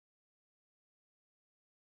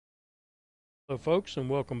Hello folks, and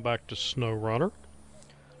welcome back to SnowRunner.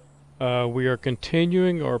 We are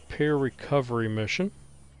continuing our Pier recovery mission.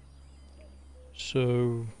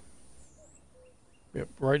 So,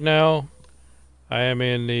 right now I am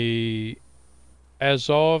in the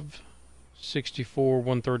Azov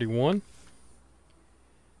 64-131,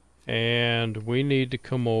 and we need to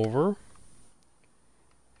come over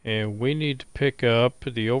and we need to pick up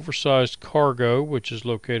the oversized cargo, which is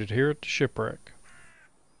located here at the shipwreck.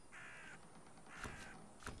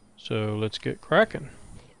 So let's get cracking.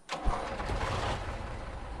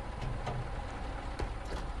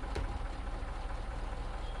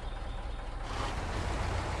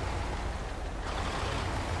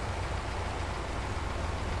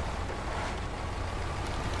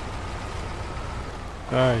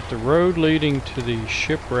 Alright, the road leading to the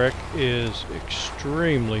shipwreck is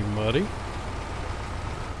extremely muddy.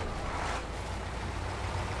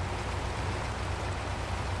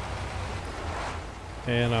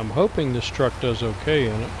 And I'm hoping this truck does okay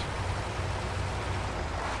in it.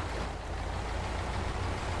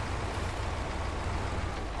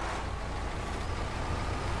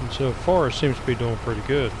 And so far it seems to be doing pretty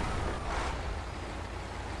good.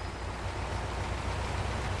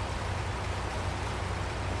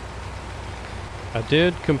 I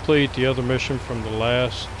did complete the other mission from the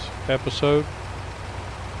last episode,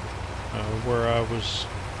 where I was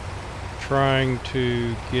trying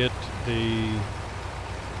to get the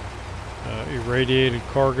irradiated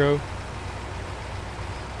cargo,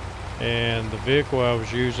 and the vehicle I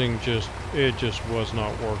was using just was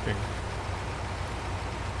not working.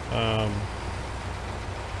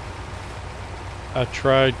 I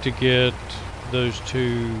tried to get those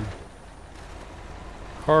two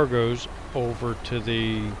cargoes over to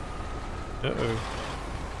the let's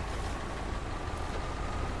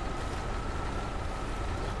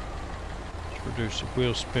reduce the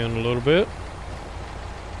wheel spin a little bit.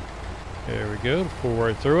 There we go, pull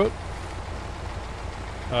right through it.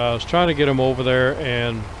 I was trying to get them over there,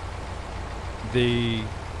 and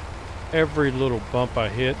every little bump I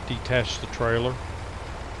hit detached the trailer,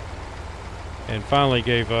 and finally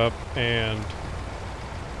gave up and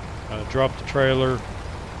dropped the trailer,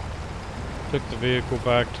 took the vehicle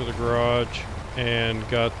back to the garage, and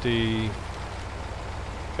got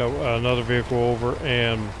another vehicle over,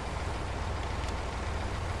 and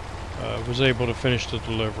was able to finish the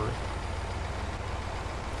delivery.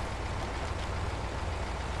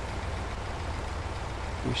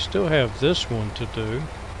 We still have this one to do,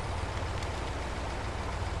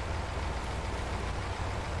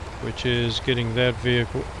 which is getting that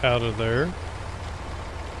vehicle out of there.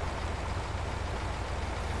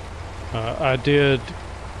 I did,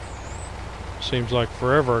 seems like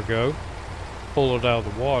forever ago, pull it out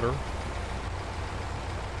of the water,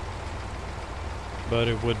 but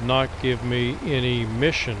it would not give me any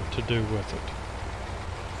mission to do with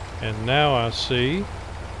it. And now I see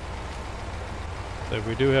that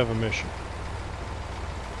we do have a mission.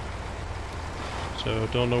 So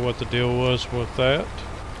don't know what the deal was with that.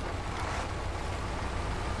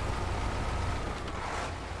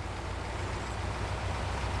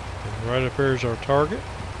 And right up here is our target.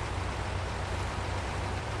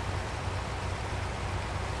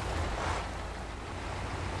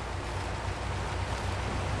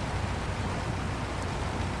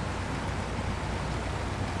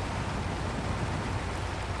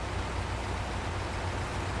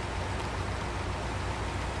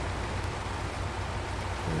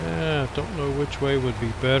 Don't know which way would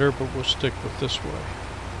be better, but we'll stick with this way.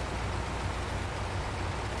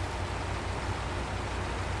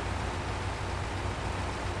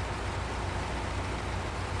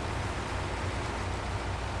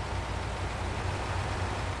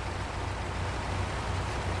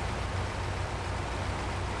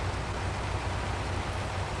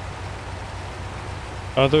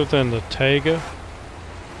 Other than the Tega,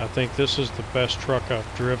 I think this is the best truck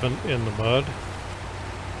I've driven in the mud.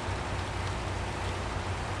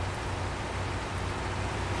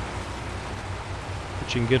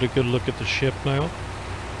 You can get a good look at the ship now.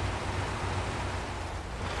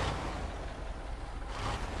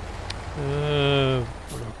 We're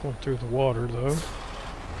not going through the water though.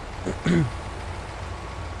 I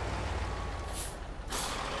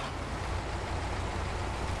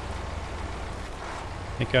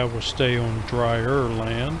think I will stay on drier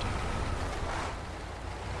land.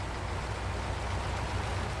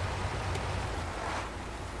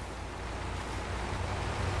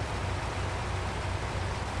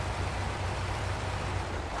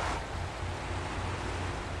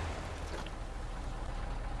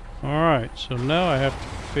 Alright, so now I have to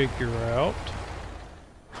figure out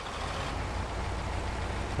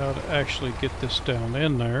how to actually get this down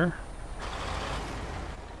in there.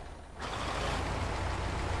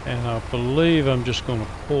 And I believe I'm just going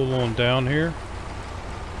to pull on down here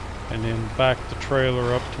and then back the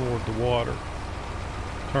trailer up toward the water.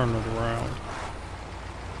 Turn it around.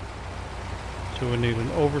 So we need an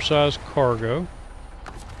oversized cargo.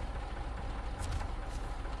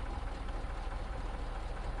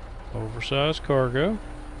 Oversized cargo.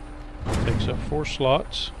 Takes up 4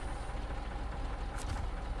 slots.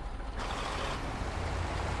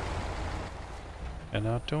 And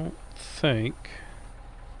I don't think...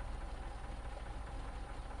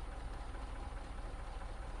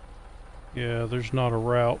 Yeah, there's not a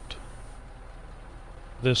route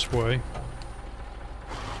this way.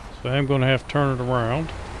 So I'm going to have to turn it around.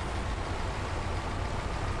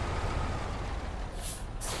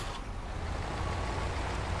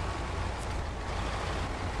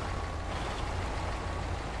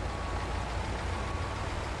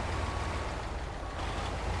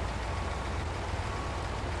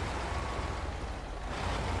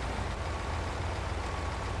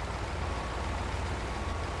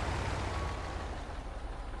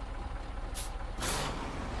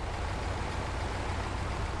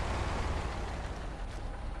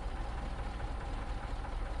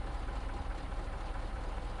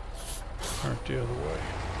 Turn it the other way.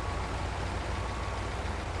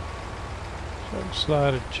 So I can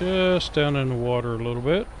slide it just down in the water a little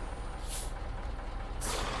bit.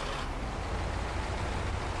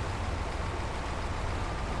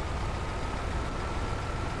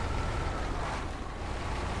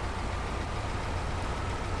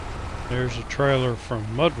 There's a trailer from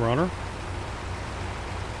SnowRunner.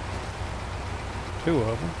 2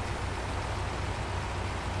 of them.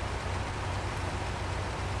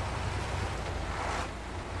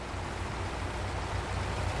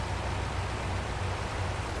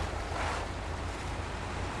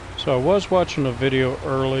 So I was watching a video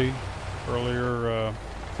earlier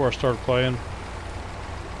before I started playing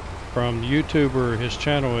from the YouTuber. His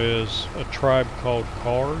channel is A Tribe Called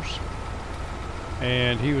Cars,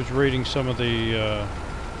 and he was reading some of the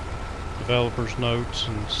developers' notes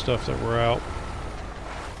and stuff that were out,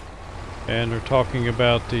 and they're talking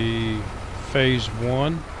about the Phase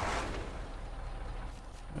 1.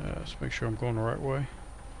 Let's make sure I'm going the right way.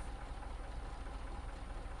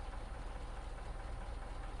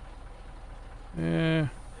 Yeah,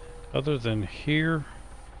 other than here,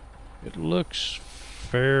 it looks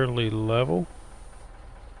fairly level.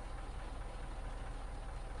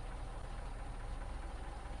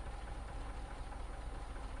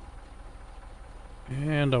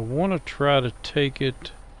 And I want to try to take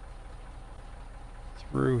it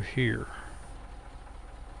through here.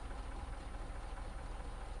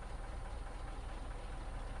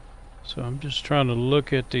 So I'm just trying to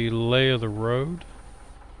look at the lay of the road.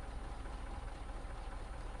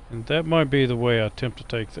 And that might be the way I attempt to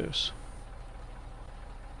take this.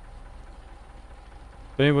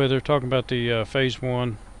 But anyway, they're talking about the Phase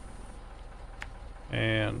 1.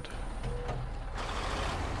 And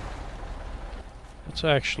let's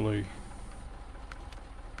actually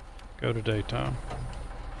go to daytime.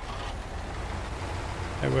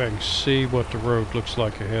 That way I can see what the road looks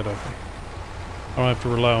like ahead of me. I don't have to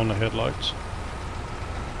rely on the headlights.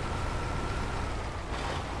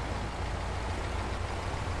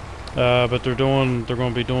 But they're going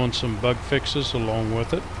to be doing some bug fixes along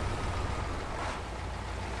with it,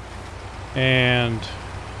 and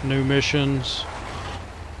new missions,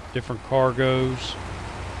 different cargoes,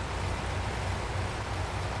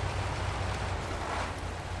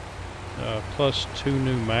 plus 2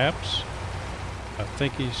 new maps. I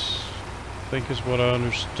think is what I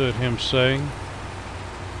understood him saying,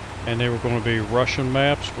 and they were going to be Russian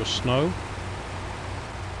maps with snow.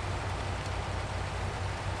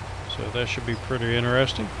 So that should be pretty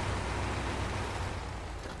interesting.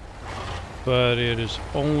 But it is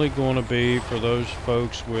only going to be for those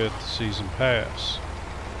folks with Season Pass.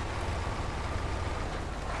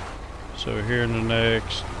 So here in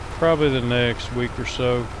probably the next week or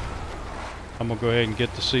so, I'm going to go ahead and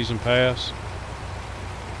get the Season Pass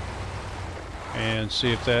and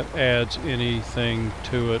see if that adds anything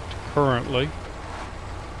to it currently.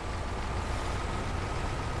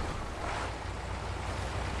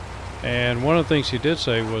 And one of the things he did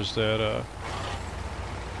say was that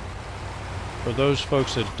for those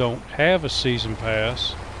folks that don't have a Season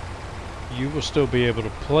Pass, you will still be able to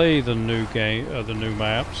play the new game, the new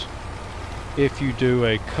maps, if you do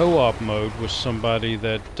a co-op mode with somebody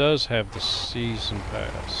that does have the Season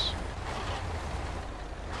Pass.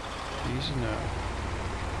 Easy now.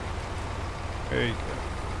 There you go.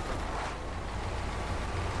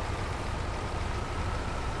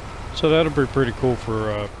 So that'll be pretty cool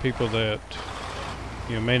for people that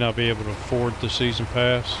may not be able to afford the season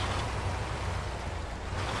pass.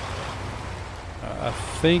 I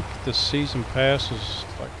think the season pass is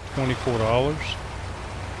like $24.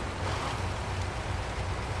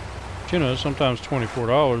 But, sometimes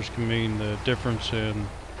 $24 can mean the difference in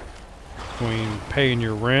between paying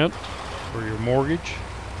your rent or your mortgage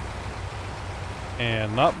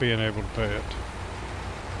and not being able to pay it.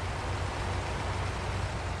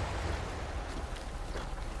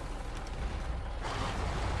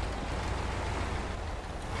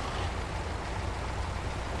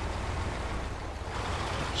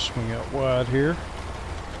 Swing out wide here.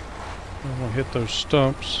 I'm going to hit those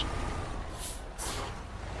stumps.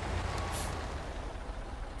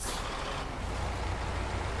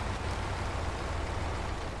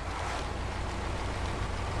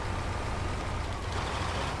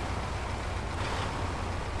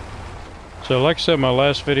 So like I said in my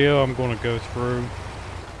last video, I'm going to go through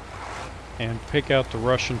and pick out the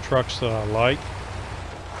Russian trucks that I like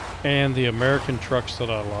and the American trucks that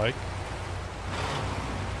I like,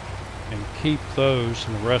 and keep those,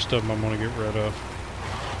 and the rest of them I'm going to get rid of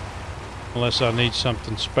unless I need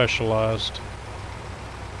something specialized.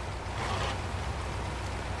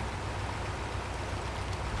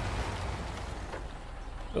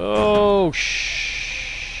 Oh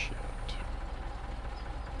shit.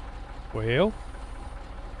 Well,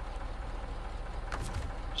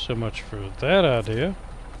 so much for that idea.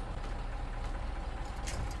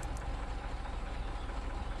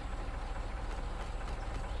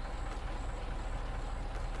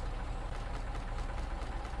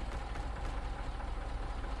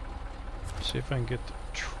 See if I can get the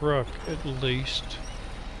truck at least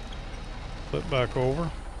flip back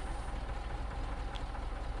over.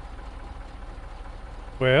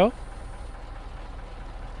 Well,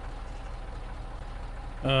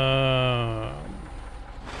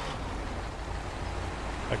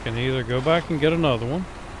 I can either go back and get another one.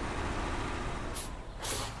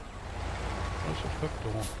 Where's the hook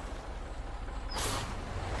going?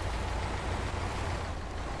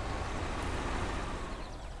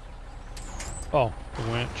 Oh, the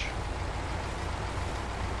winch.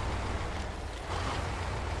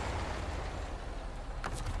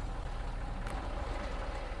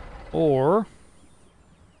 Or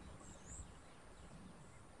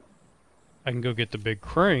I can go get the big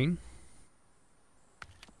crane.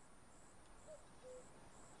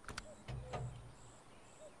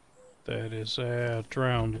 That is at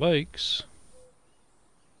Drowned Lakes.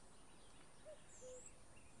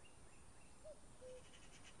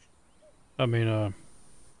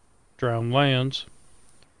 Drowned Lands.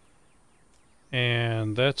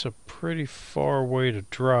 And that's a pretty far way to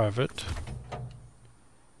drive it.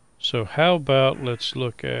 So how about let's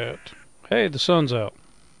look at... Hey, the sun's out.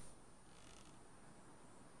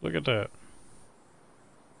 Look at that.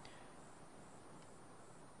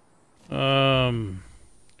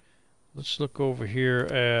 Let's look over here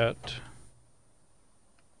at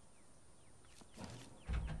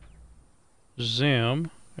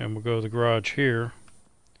Zim, and we'll go to the garage here,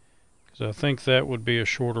 because I think that would be a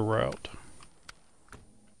shorter route.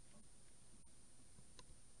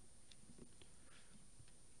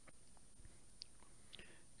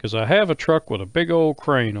 Because I have a truck with a big old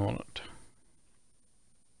crane on it.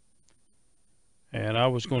 And I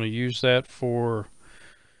was going to use that for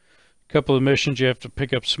a couple of missions. You have to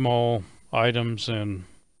pick up small items and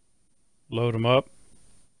load them up.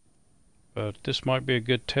 But this might be a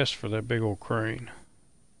good test for that big old crane.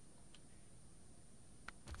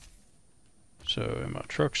 So in my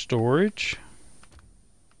truck storage,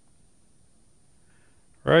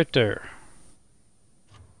 right there.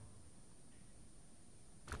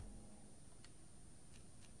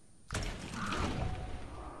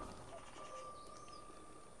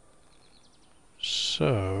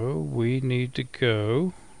 So we need to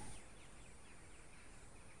go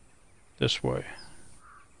this way.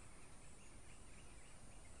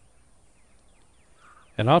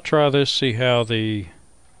 And I'll try this, see how the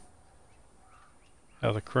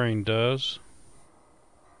crane does.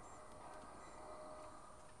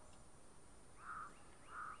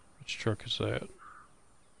 Which truck is that?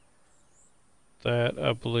 That,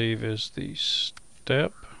 I believe, is the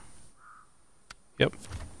step. Yep.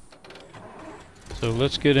 So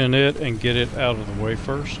let's get in it and get it out of the way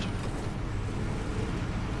first.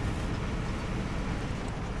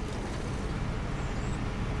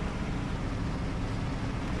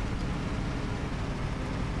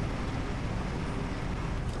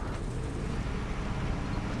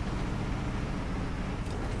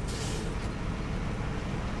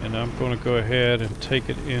 And I'm going to go ahead and take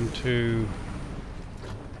it into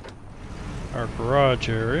our garage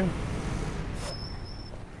area.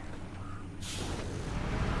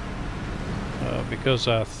 Because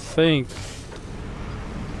I think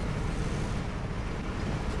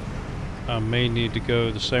I may need to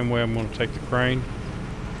go the same way I'm going to take the crane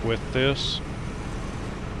with this.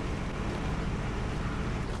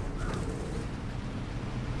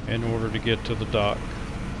 In order to get to the dock.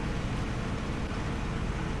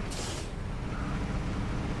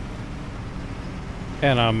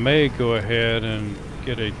 And I may go ahead and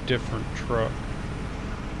get a different truck.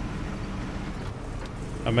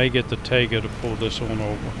 I may get the Tega to pull this one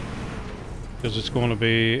over, because it's going to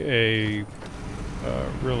be a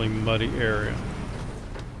really muddy area.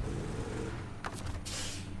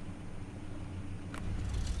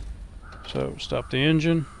 So stop the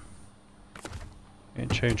engine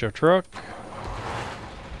and change our truck.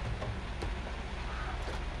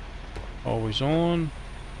 Always on,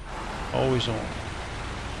 always on.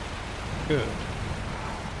 Good.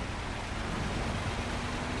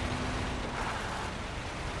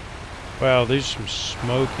 Wow, these are some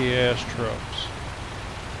smoky ass trucks.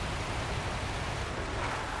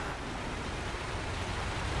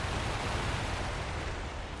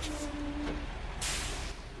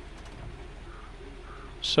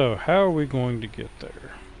 So, how are we going to get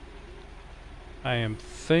there? I am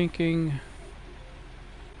thinking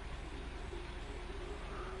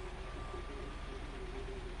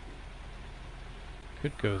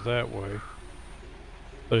could go that way,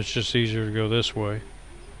 but it's just easier to go this way.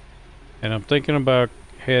 And I'm thinking about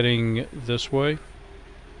heading this way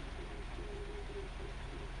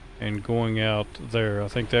and going out there. I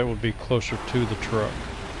think that would be closer to the truck.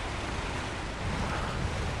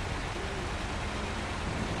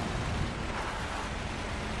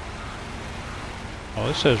 Oh,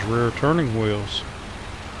 this has rear turning wheels.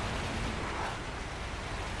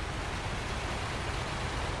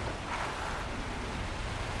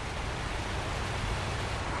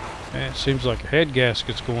 Man, it seems like a head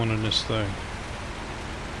gasket's going in this thing.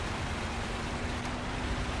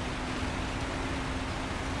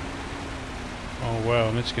 Oh wow,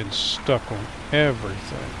 and it's getting stuck on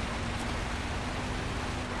everything.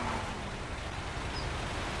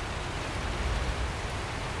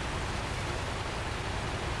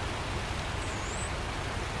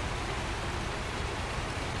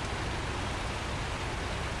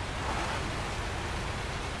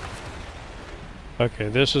 Okay,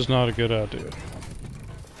 this is not a good idea.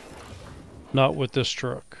 Not with this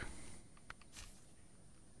truck.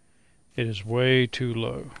 It is way too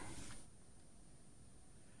low.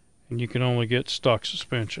 And you can only get stock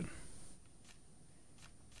suspension.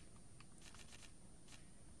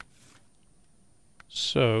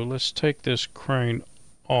 So let's take this crane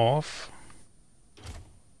off.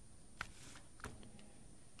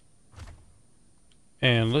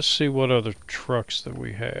 And let's see what other trucks that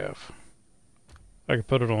we have. I could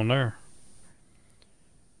put it on there.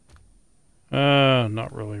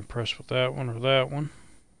 Not really impressed with that one or that one.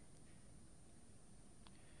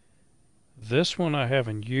 This one I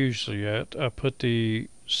haven't used yet. I put the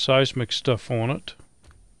seismic stuff on it.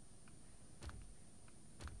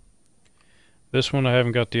 This one I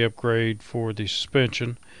haven't got the upgrade for the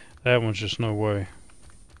suspension. That one's just no way.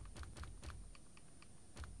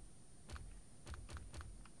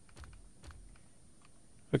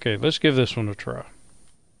 Okay, let's give this one a try.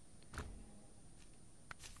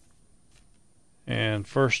 And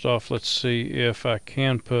first off, let's see if I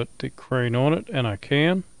can put the crane on it, and I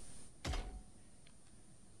can.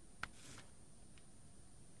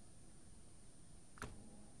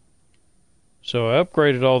 So I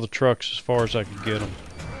upgraded all the trucks as far as I could get them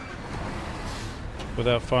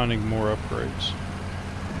without finding more upgrades.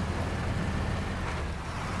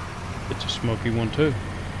 It's a smoky one too.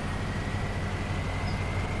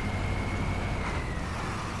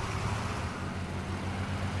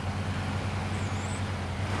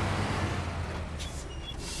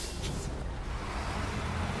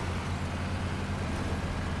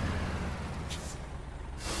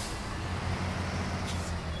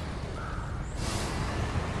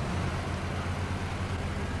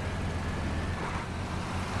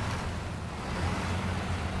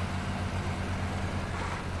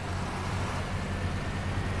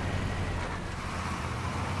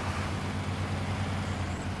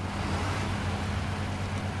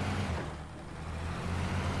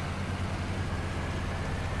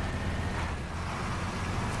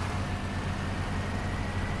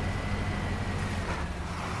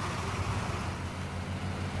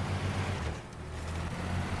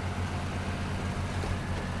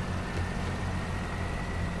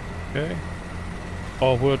 Okay.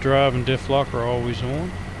 All-wheel drive and diff lock are always on.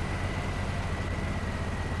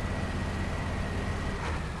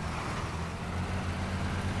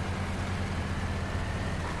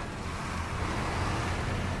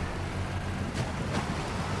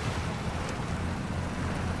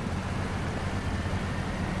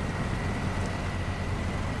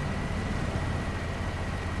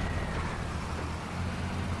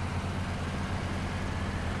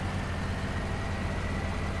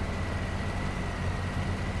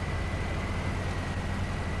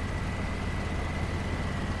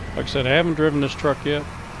 Like I said, I haven't driven this truck yet,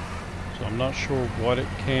 so I'm not sure what it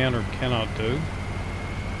can or cannot do.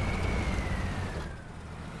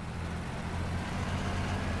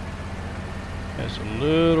 Has a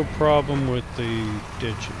little problem with the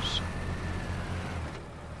ditches.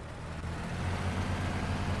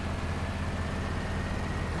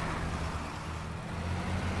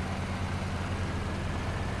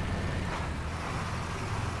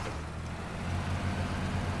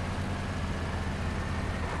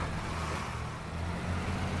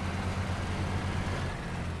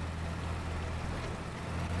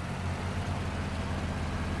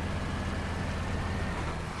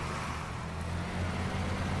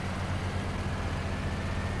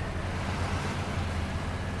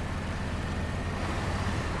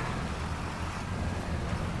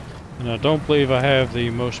 And I don't believe I have the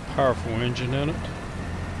most powerful engine in it.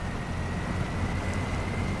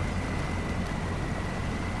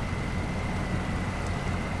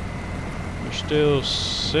 There's still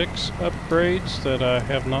 6 upgrades that I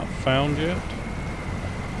have not found yet.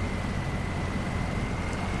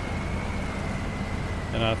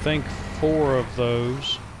 And I think 4 of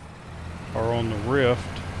those are on the Rift.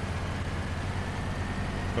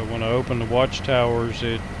 But when I opened the watchtowers,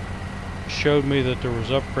 it showed me that there was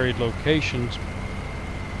upgrade locations,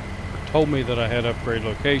 or told me that I had upgrade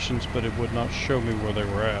locations, but it would not show me where they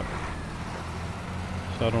were at.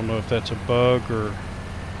 So I don't know if that's a bug or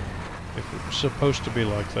if it was supposed to be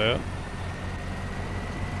like that.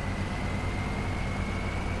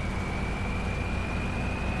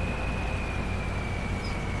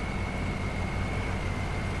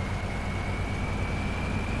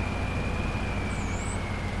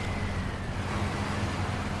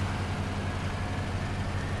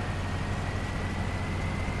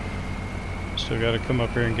 So I got to come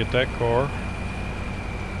up here and get that car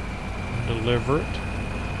and deliver it.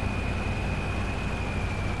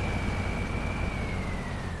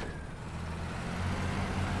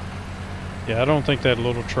 Yeah, I don't think that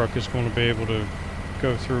little truck is going to be able to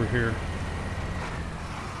go through here.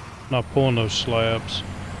 Not pulling those slabs.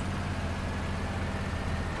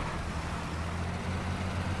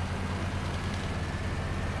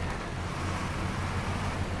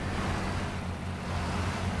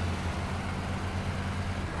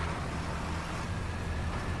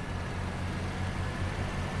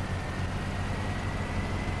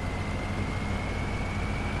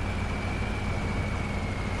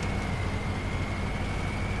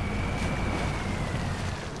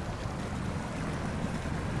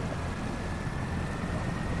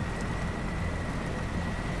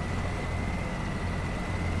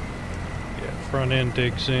 Front end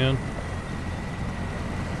digs in.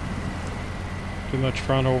 Too much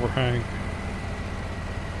front overhang.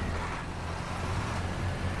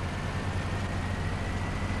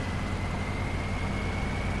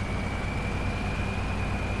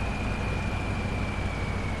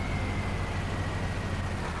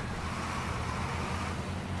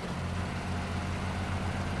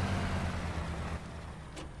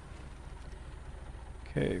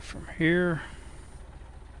 Okay, from here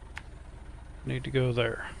need to go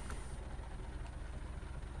there.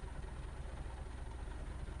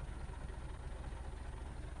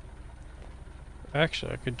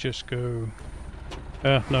 Actually, I could just go...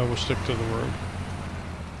 no, we'll stick to the road.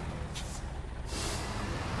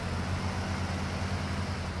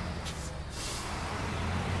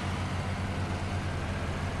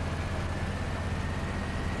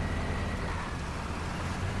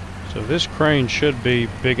 So this crane should be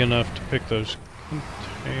big enough to pick those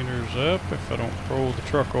containers up if I don't roll the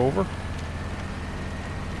truck over.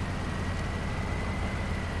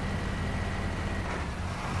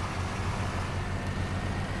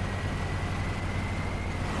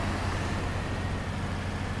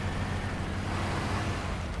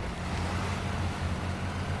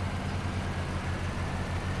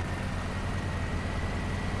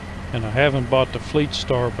 And I haven't bought the Fleet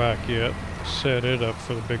Star back yet. Set it up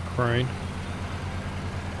for the big crane.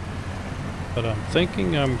 But I'm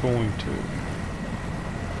thinking I'm going to.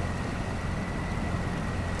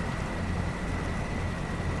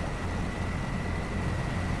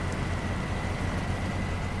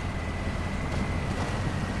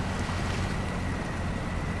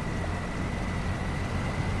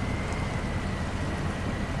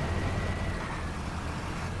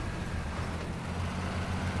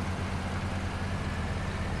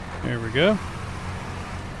 There we go.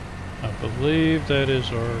 I believe that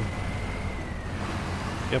is our...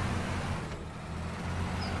 Yep.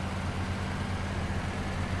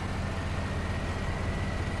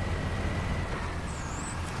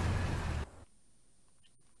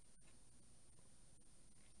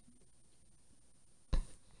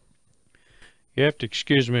 You have to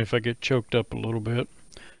excuse me if I get choked up a little bit.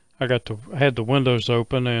 I had the windows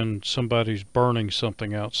open and somebody's burning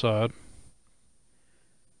something outside.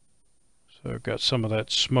 So I've got some of that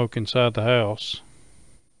smoke inside the house.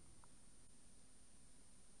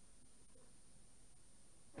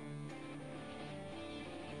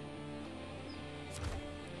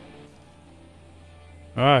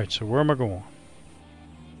 Alright, so where am I going?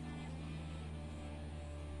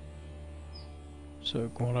 So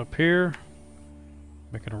going up here,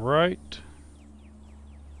 making a right,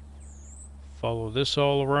 follow this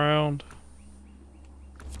all around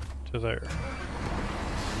to there.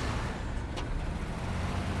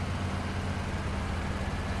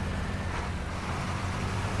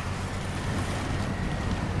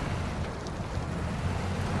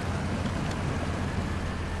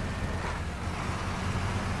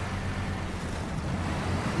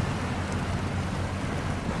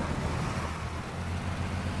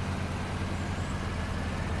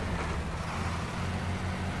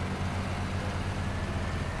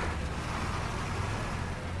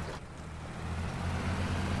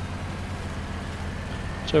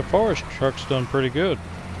 So far, this truck's done pretty good.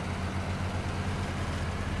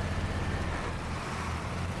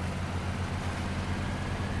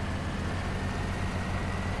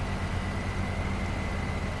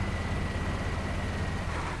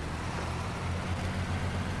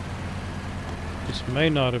 This may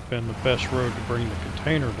not have been the best road to bring the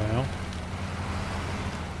container down.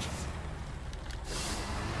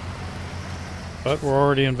 But we're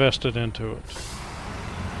already invested into it.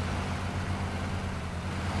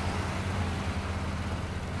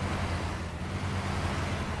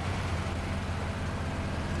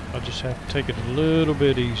 I just have to take it a little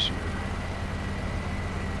bit easier.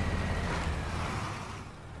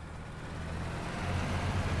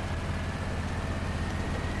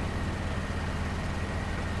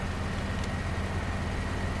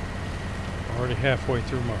 Already halfway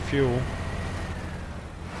through my fuel.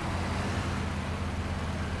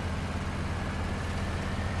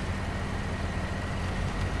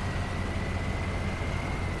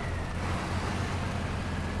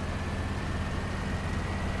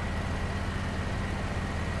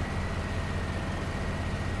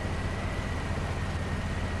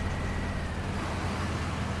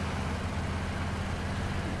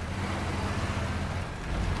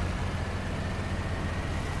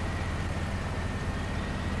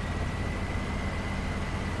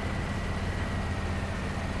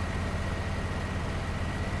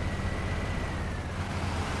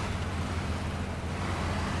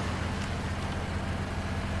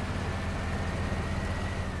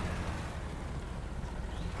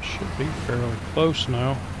 Should be fairly close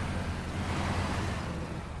now.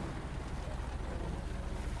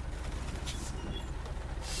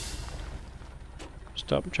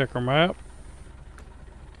 Stop and check our map.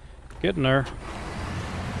 Getting there.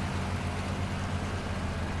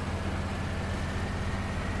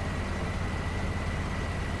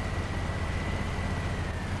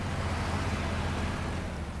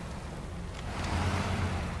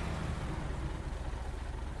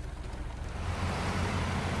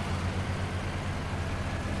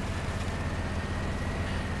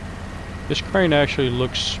 This crane actually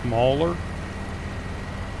looks smaller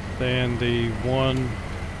than the one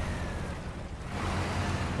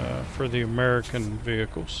for the American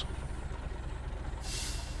vehicles.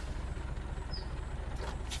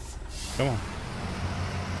 Come on.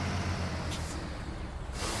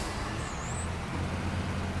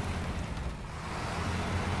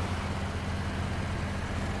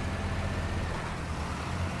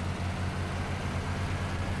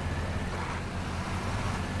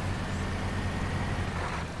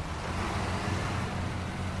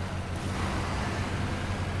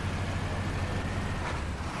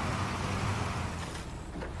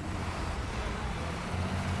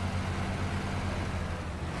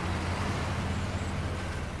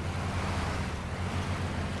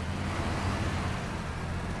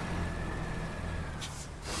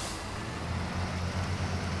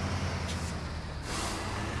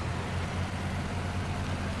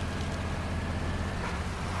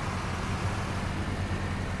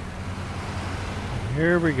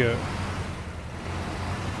 Here we go.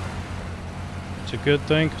 It's a good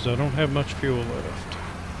thing because I don't have much fuel left.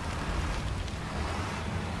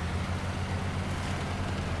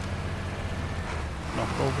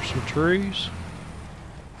 Knock over some trees.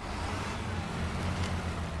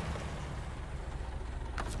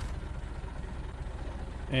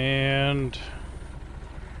 And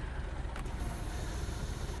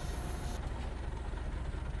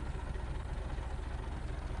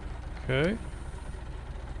okay.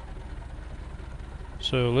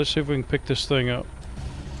 So let's see if we can pick this thing up.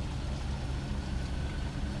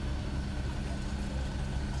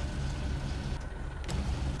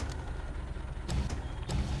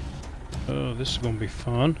 Oh, this is going to be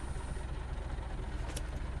fun.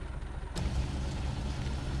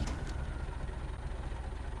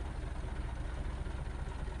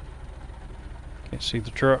 Can't see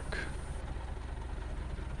the truck.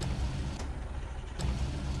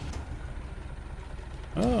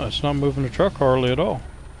 Oh, it's not moving the truck hardly at all.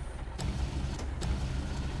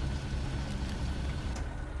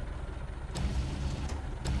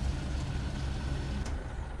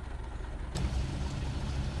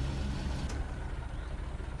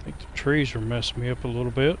 I think the trees are messing me up a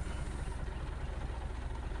little bit.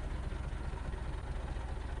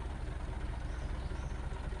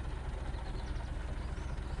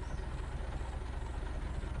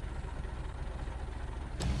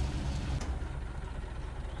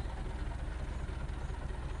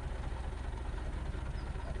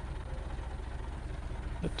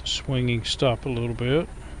 Let the swinging stop a little bit.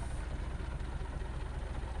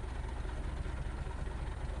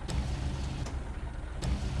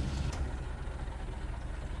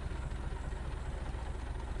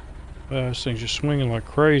 This thing's just swinging like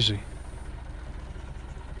crazy.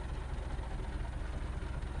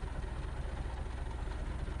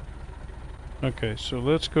 Okay, so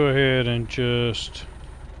let's go ahead and just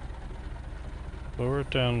lower it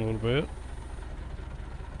down a little bit.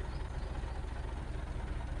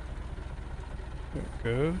 There it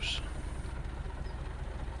goes.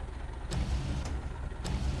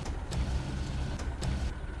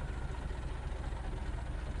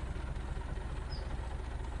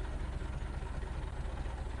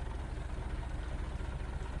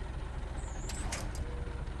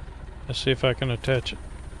 Let's see if I can attach it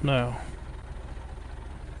now.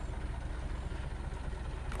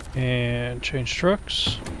 And change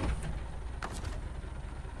trucks.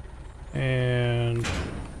 And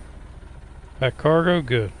pack cargo,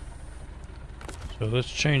 good. So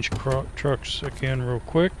let's change trucks again real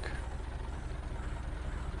quick.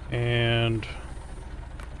 And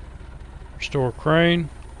restore crane.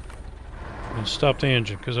 And stop the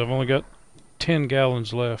engine because I've only got 10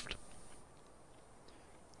 gallons left.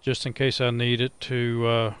 Just in case I need it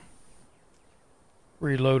to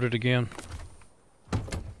reload it again.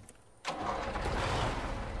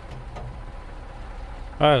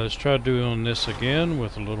 Alright, let's try doing this again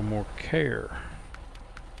with a little more care.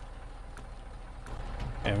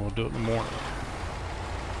 And we'll do it in the morning.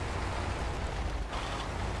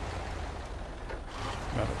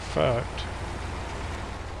 Matter of fact,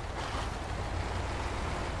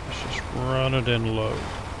 let's just run it and load.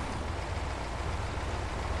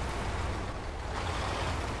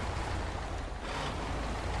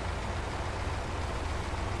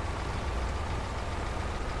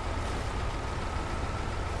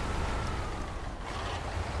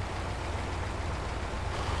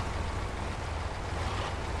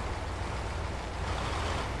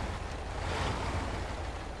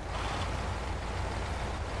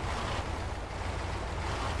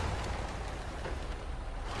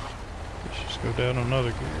 Go down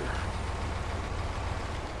another gear.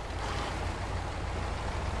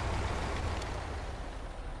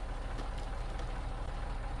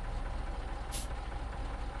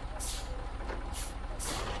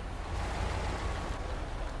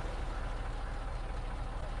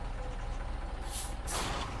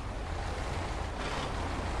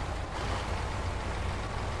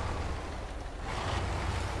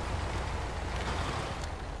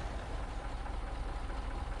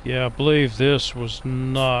 Yeah, I believe this was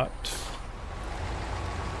not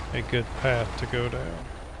a good path to go down.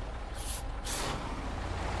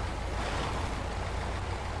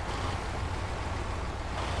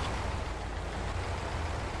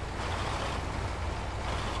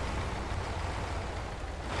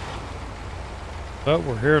 But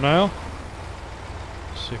we're here now.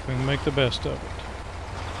 Let's see if we can make the best of it.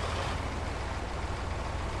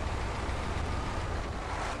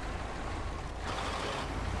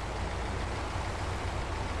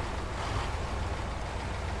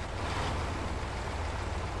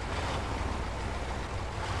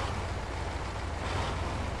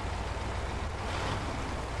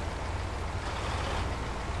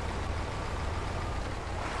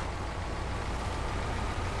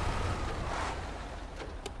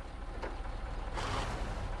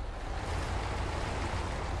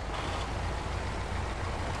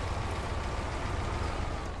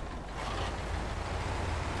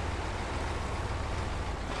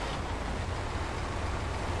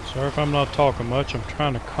 Sorry if I'm not talking much, I'm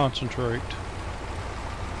trying to concentrate.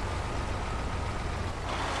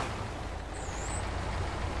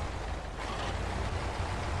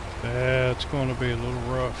 That's going to be a little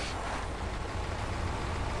rough.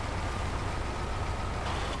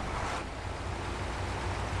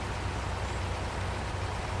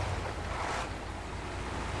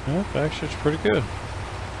 Yep, actually it's pretty good.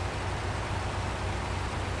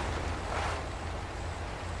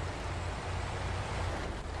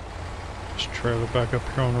 Just trail it back up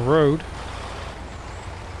here on the road.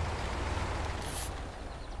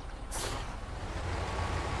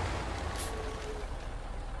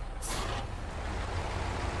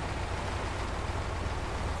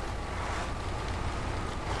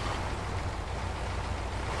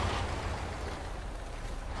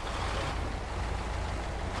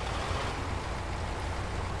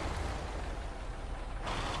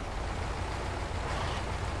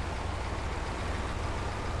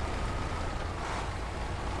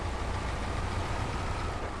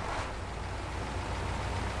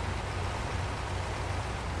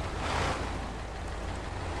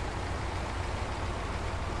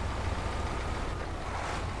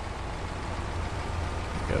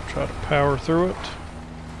 Gotta try to power through it.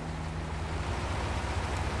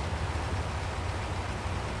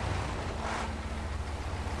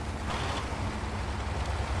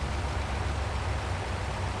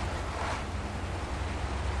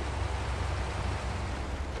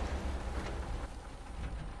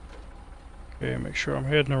 Okay, make sure I'm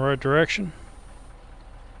heading the right direction.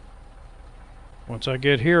 Once I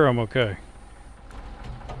get here, I'm okay.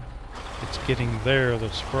 It's getting there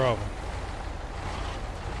that's the problem.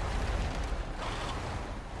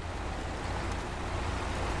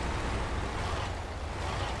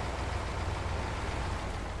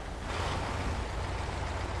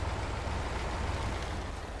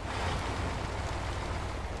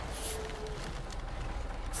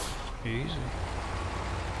 Easy.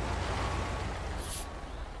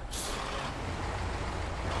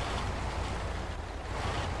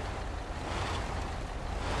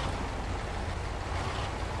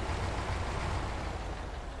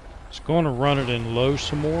 It's going to run it in low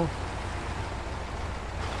some more,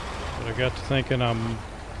 but I got to thinking I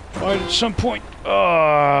might at some point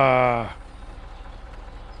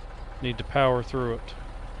need to power through it.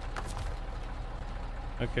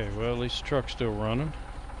 Okay, well at least the truck's still running.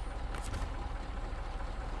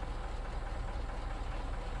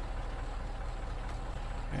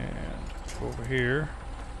 And over here.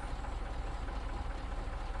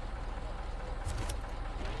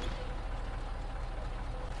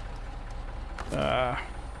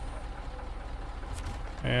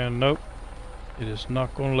 And nope, it is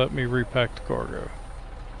not going to let me repack the cargo.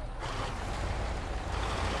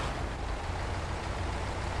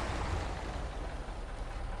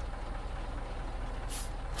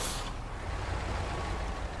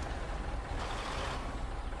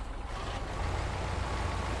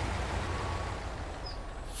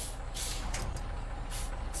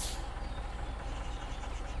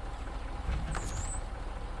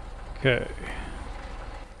 Okay.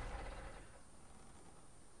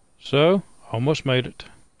 So, almost made it.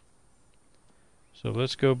 So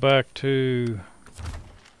let's go back to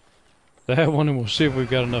that one and we'll see if we've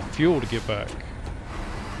got enough fuel to get back.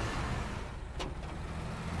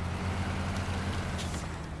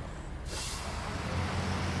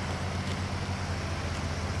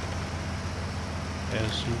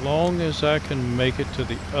 As long as I can make it to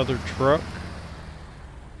the other truck,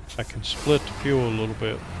 I can split the fuel a little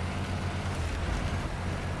bit.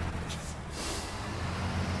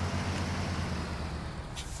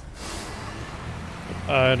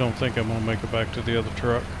 I don't think I'm gonna make it back to the other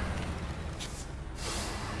truck.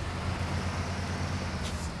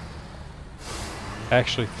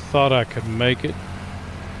 Actually thought I could make it,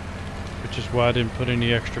 which is why I didn't put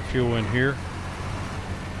any extra fuel in here.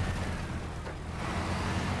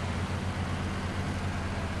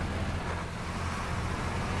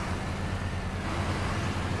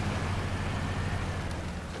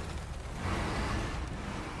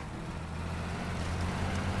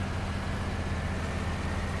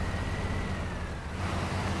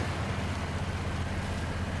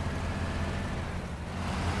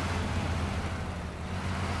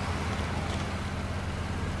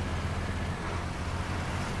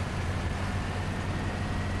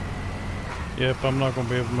 Yep, I'm not going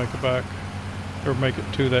to be able to make it back, or make it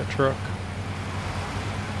to that truck.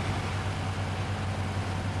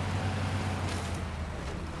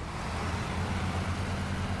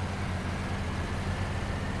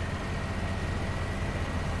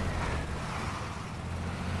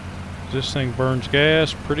 This thing burns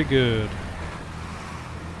gas pretty good.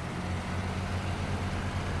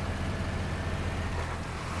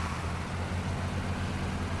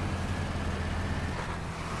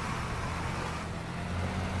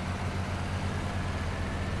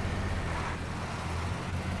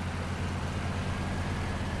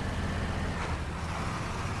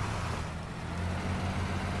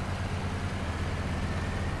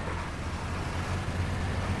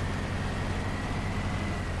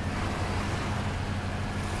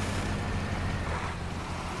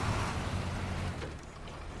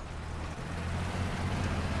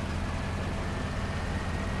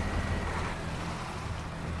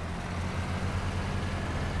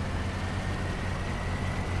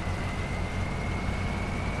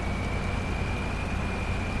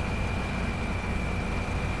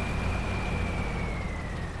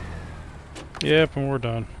 Yep, and we're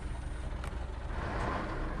done.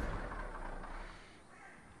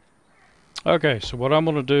 Okay, so what I'm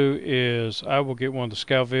going to do is I will get one of the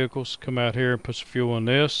scout vehicles, come out here and put some fuel in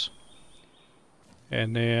this.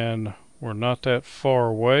 And then we're not that far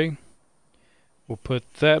away. We'll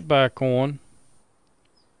put that back on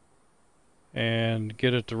and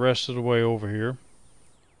get it the rest of the way over here.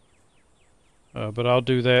 But I'll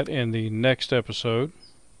do that in the next episode.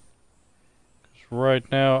 'Cause right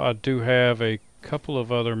now I do have a couple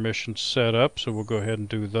of other missions set up, so we'll go ahead and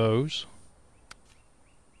do those.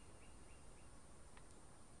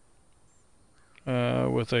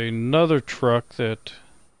 With another truck that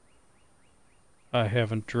I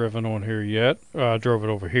haven't driven on here yet. I drove it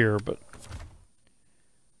over here, but...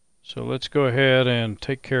 So let's go ahead and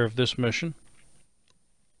take care of this mission.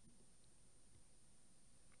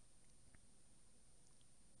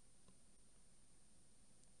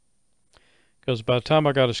 Because by the time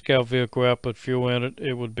I got a scout vehicle out, put fuel in it,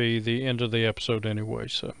 it would be the end of the episode anyway,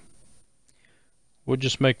 so... We'll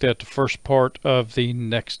just make that the first part of the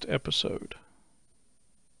next episode.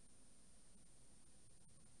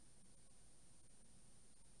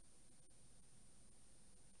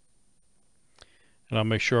 And I'll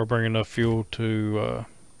make sure I bring enough fuel to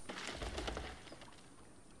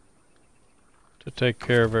take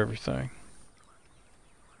care of everything.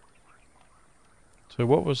 So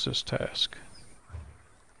what was this task?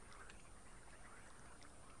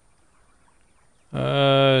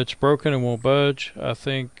 It's broken and won't budge. I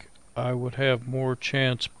think I would have more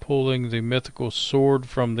chance pulling the mythical sword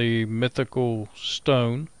from the mythical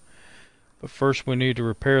stone. But first we need to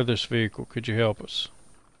repair this vehicle. Could you help us?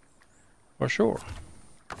 Well, sure.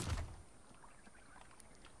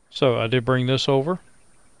 So I did bring this over.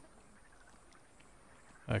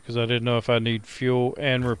 Because I didn't know if I need fuel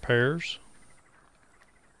and repairs.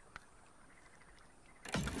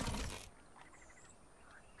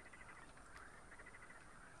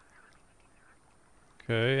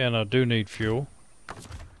 Okay, and I do need fuel.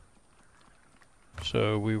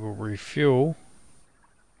 So we will refuel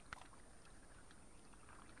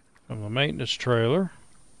from the maintenance trailer.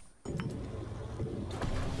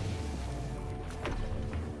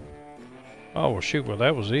 Oh, well, shoot, well,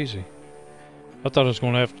 that was easy. I thought I was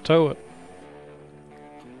going to have to tow it.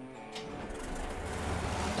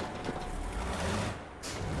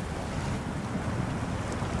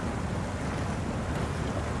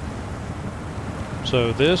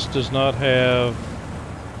 So this does not have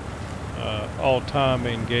all-time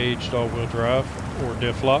engaged all-wheel drive or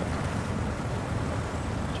diff lock.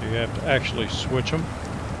 So you have to actually switch them.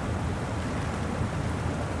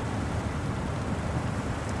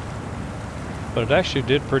 But it actually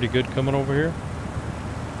did pretty good coming over here.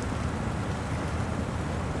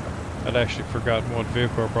 I'd actually forgotten what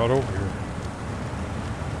vehicle I brought over here.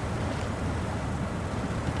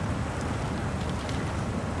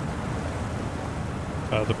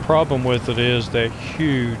 The problem with it is that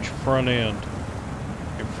huge front end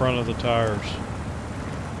in front of the tires.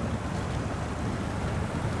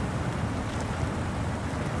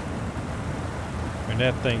 I mean,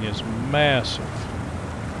 that thing is massive.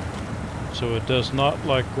 So it does not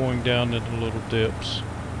like going down into little dips.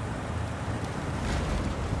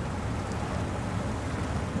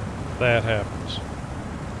 That happens.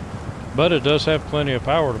 But it does have plenty of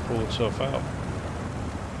power to pull itself out.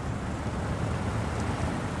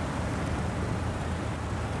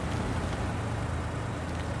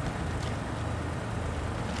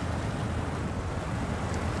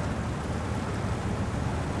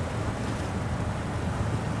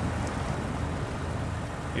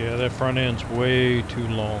 Yeah, that front end's way too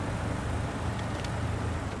long.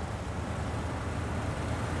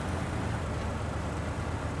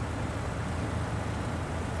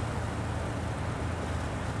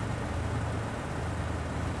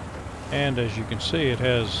 And as you can see, it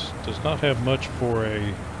does not have much for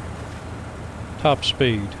a top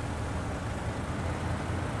speed.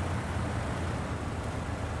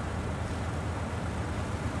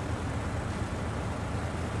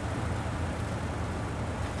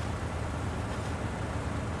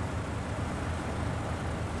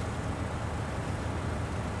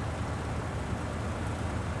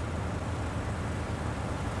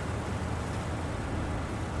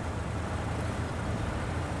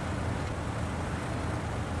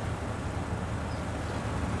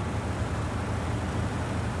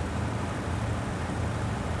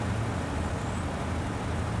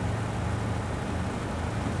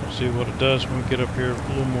 See what it does when we get up here, a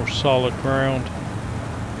little more solid ground.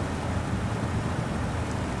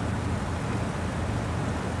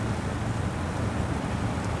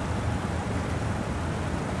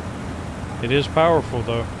 It is powerful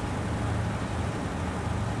though.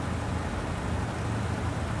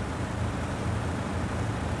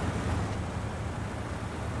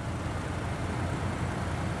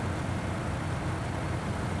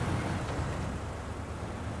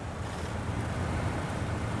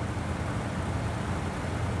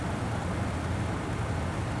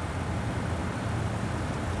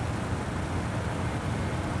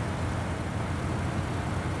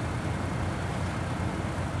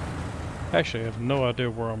 actually have no idea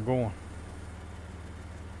where I'm going.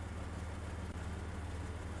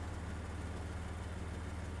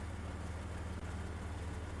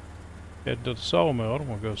 Head to the sawmill. I don't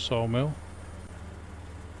want to go to the sawmill.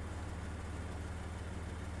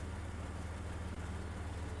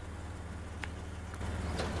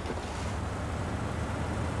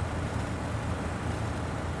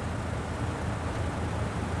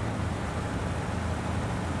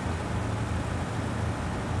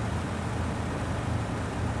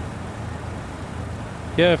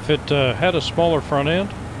 Yeah, if it had a smaller front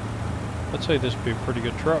end, I'd say this would be a pretty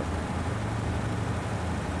good truck.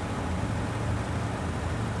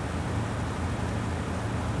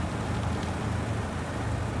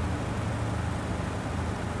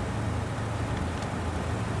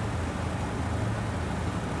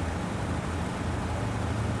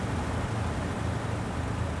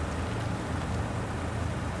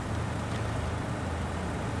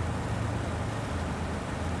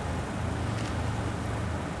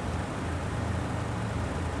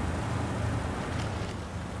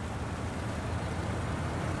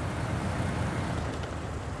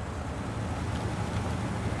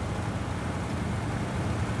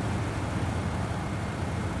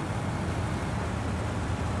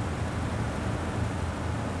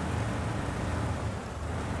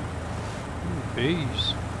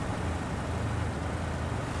 Bees.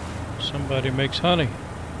 Somebody makes honey.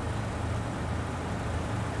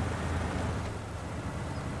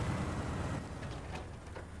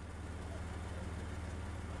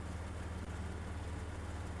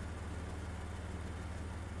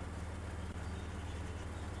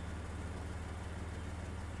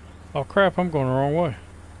 Oh crap, I'm going the wrong way.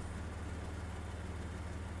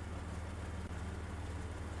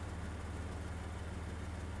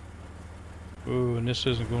 Ooh, and this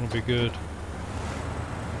isn't going to be good.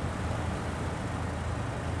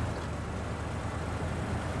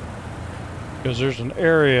 Because there's an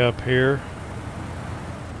area up here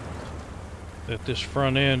that this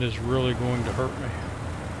front end is really going to hurt me.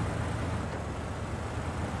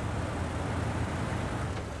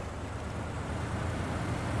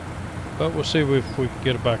 But we'll see if we can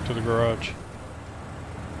get it back to the garage.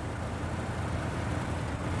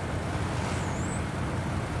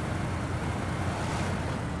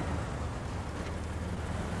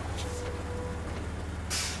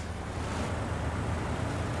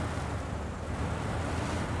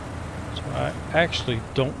 I actually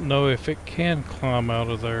don't know if it can climb out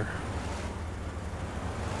of there.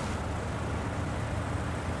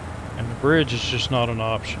 And the bridge is just not an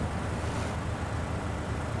option.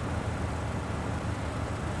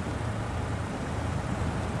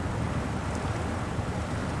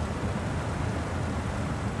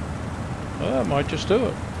 Well, I might just do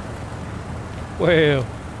it. Well,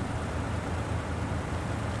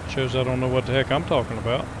 shows I don't know what the heck I'm talking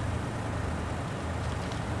about.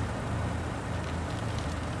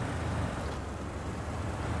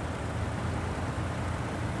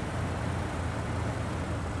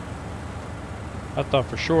 I thought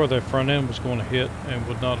for sure that front end was going to hit and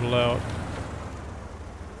would not allow it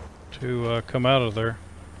to come out of there.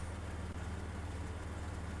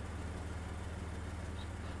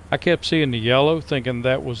 I kept seeing the yellow, thinking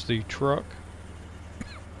that was the truck,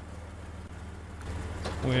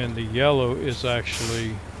 when the yellow is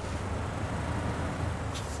actually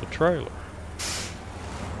the trailer.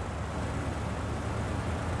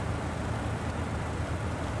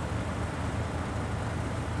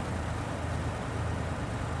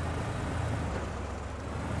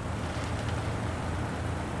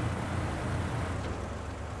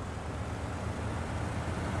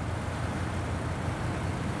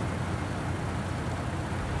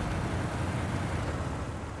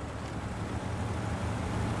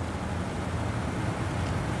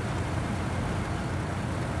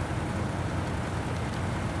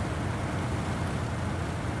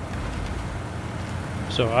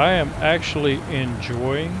 So I am actually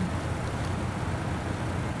enjoying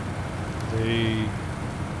the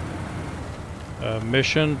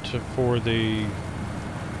mission for the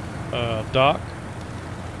dock,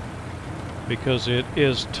 because it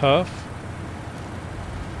is tough,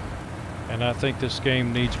 and I think this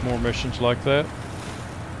game needs more missions like that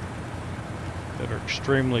that are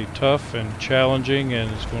extremely tough and challenging,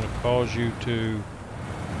 and it's going to cause you to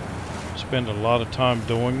spend a lot of time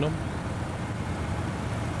doing them.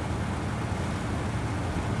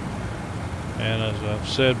 And as I've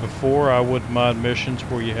said before, I wouldn't mind missions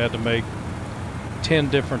where you had to make 10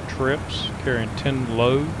 different trips, carrying 10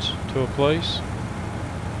 loads to a place.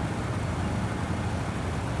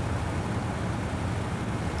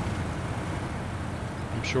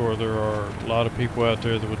 I'm sure there are a lot of people out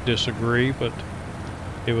there that would disagree, but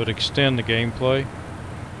it would extend the gameplay.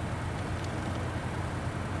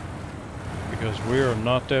 Because we are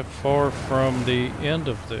not that far from the end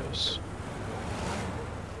of this.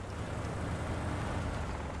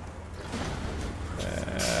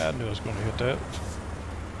 I knew I was going to hit that.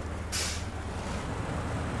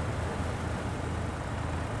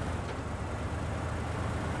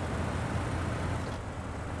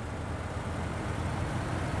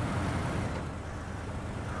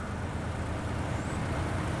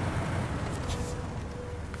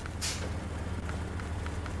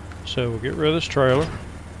 So we'll get rid of this trailer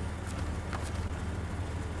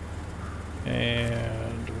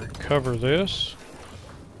and recover this.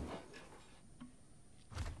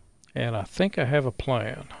 And I think I have a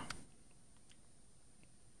plan.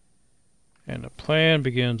 And the plan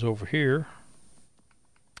begins over here.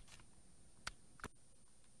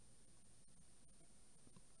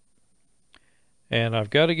 And I've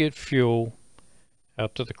got to get fuel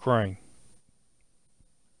out to the crane.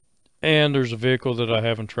 And there's a vehicle that I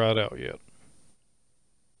haven't tried out yet.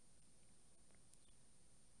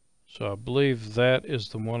 So I believe that is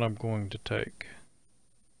the one I'm going to take.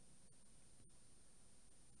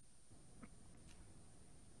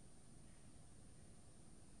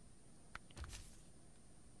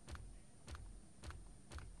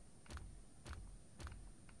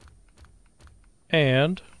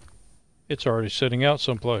 And it's already sitting out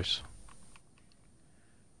someplace.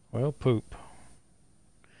 Well, poop.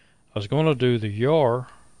 I was going to do the yar,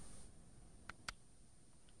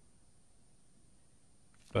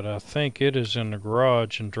 but I think it is in the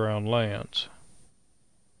garage in Drowned Lands.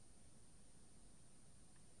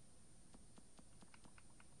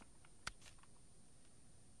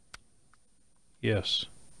 Yes.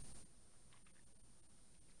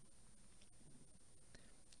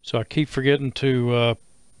 So I keep forgetting to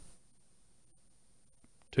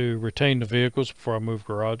retain the vehicles before I move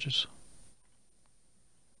garages.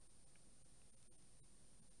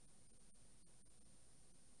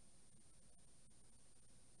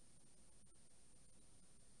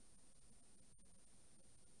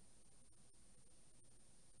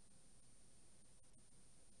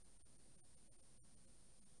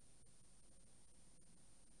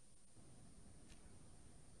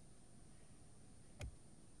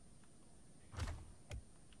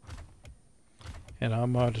 And I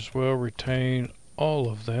might as well retain all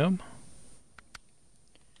of them.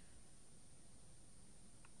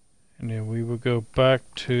 And then we will go back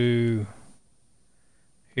to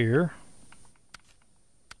here.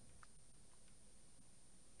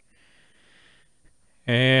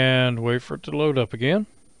 And wait for it to load up again.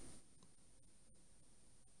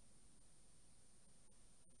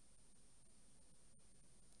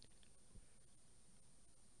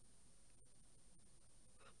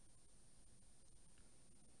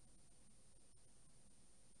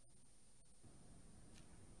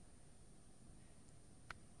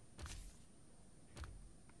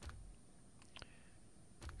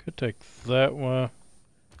 Could take that one.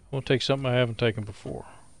 We'll take something I haven't taken before.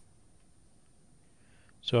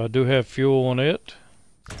 So I do have fuel on it.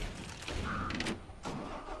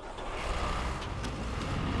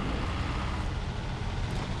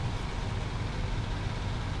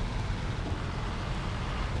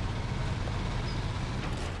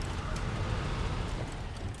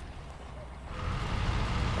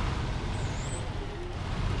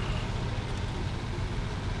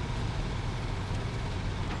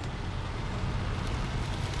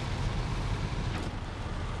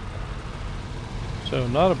 So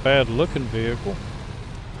not a bad looking vehicle.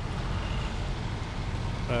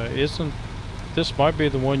 This might be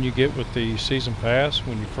the one you get with the season pass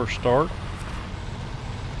when you first start,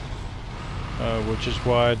 which is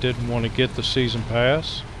why I didn't want to get the season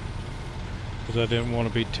pass, because I didn't want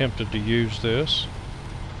to be tempted to use this.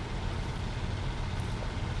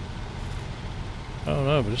 I don't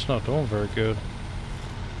know, but it's not doing very good.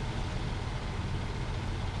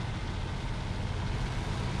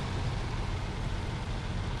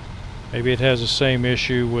 Maybe it has the same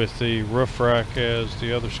issue with the roof rack as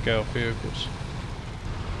the other scout vehicles.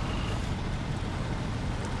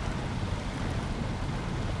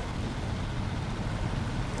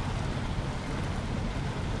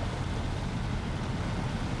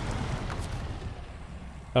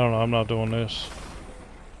 I don't know, I'm not doing this.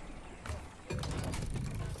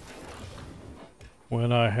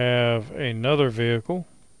 When I have another vehicle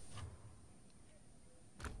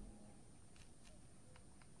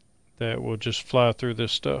that will just fly through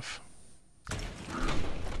this stuff.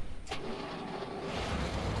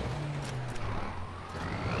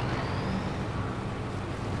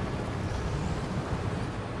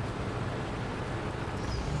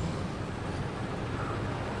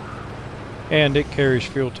 And it carries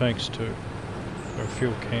fuel tanks too, or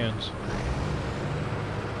fuel cans.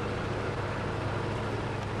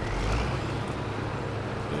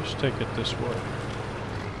 Let's take it this way.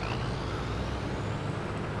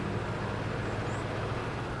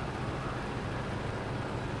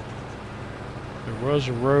 There was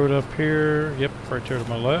a road up here. Yep, right there to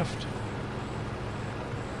my left.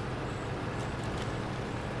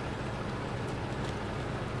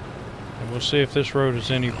 And we'll see if this road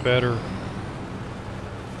is any better.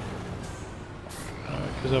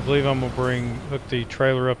 Because I believe I'm going to hook the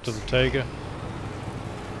trailer up to the Tega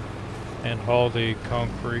and haul the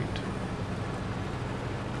concrete.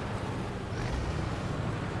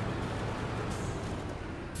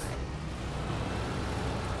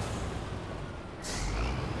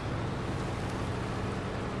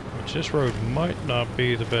 Which this road might not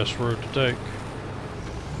be the best road to take.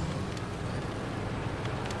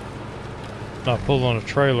 Not pull on a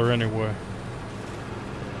trailer anyway.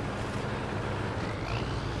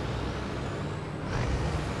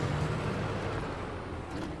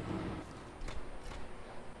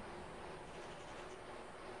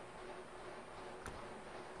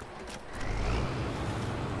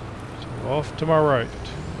 So off to my right.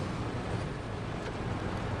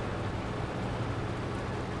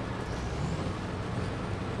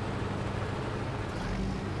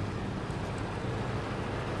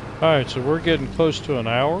 Alright, so we're getting close to an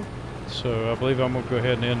hour, so I believe I'm going to go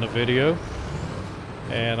ahead and end the video.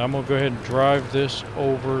 And I'm going to go ahead and drive this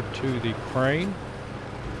over to the crane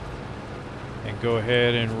and go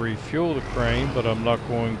ahead and refuel the crane, but I'm not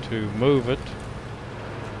going to move it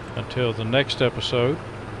until the next episode.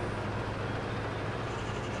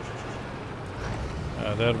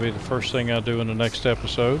 That'll be the first thing I do in the next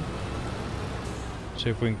episode.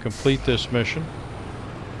 See if we can complete this mission.